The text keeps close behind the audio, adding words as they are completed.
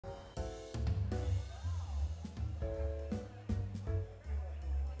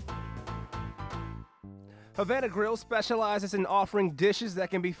Havana Grill specializes in offering dishes that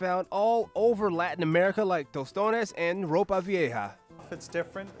can be found all over Latin America, like tostones and ropa vieja. It's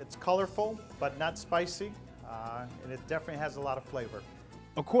different, it's colorful, but not spicy, and it definitely has a lot of flavor.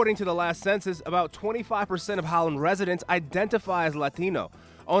 According to the last census, about 25% of Holland residents identify as Latino.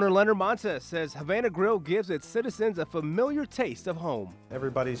 Owner Leonard Montes says Havana Grill gives its citizens a familiar taste of home.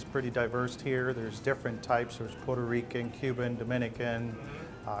 Everybody's pretty diverse here. There's different types. There's Puerto Rican, Cuban, Dominican,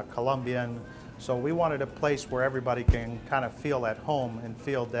 Colombian. So we wanted a place where everybody can kind of feel at home and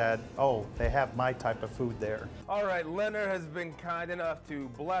feel that, oh, they have my type of food there. All right, Leonard has been kind enough to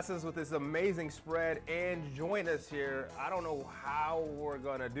bless us with this amazing spread and join us here. I don't know how we're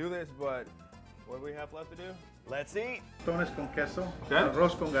gonna do this, but what do we have left to do? Let's eat. Tostones con queso, Okay.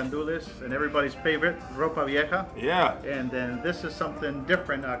 arroz con gandules, and everybody's favorite, ropa vieja. Yeah. And then this is something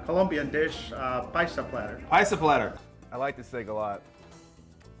different, a Colombian dish, paisa platter. Paisa platter. I like this steak a lot.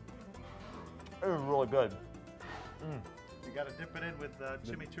 It was really good. You got to dip it in with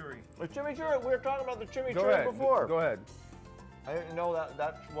chimichurri. The chimichurri, we were talking about the Go chimichurri ahead. before. Go ahead. I didn't know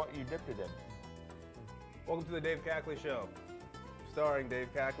that's what you dipped it in. Welcome to the Dave Kaechele Show, starring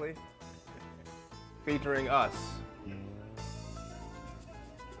Dave Kaechele, featuring us.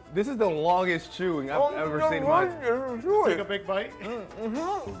 This is the longest chewing I've ever seen in my life. Take a big bite.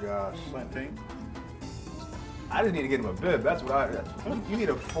 Oh gosh. Plenty. I just need to get him a bib. That's what you need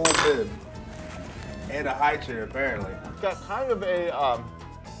a full bib. And a high chair, apparently. It's got kind of a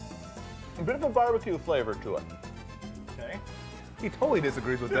bit of a barbecue flavor to it. Okay. He totally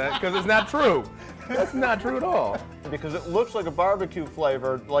disagrees with that because it's not true. That's not true at all. Because it looks like a barbecue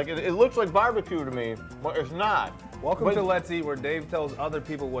flavor, like it looks like barbecue to me, but it's not. Welcome to Let's Eat, where Dave tells other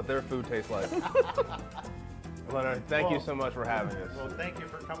people what their food tastes like. Leonard, thank you so much for having us. Well, thank you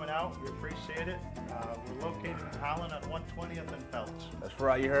for coming out. We appreciate it. We're located in Holland on 120th and Felch. That's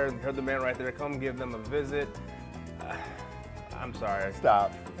right. You heard the man right there. Come give them a visit. I'm sorry.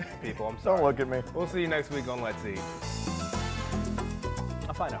 Stop. People, I'm sorry. Don't look at me. We'll see you next week on Let's Eat.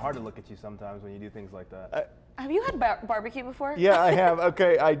 I find it hard to look at you sometimes when you do things like that. Have you had barbecue before? Yeah, I have.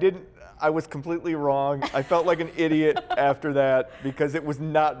 Okay, I was completely wrong. I felt like an idiot after that because it was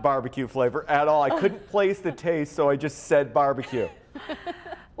not barbecue flavor at all. I couldn't place the taste, so I just said barbecue.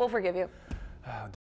 We'll forgive you.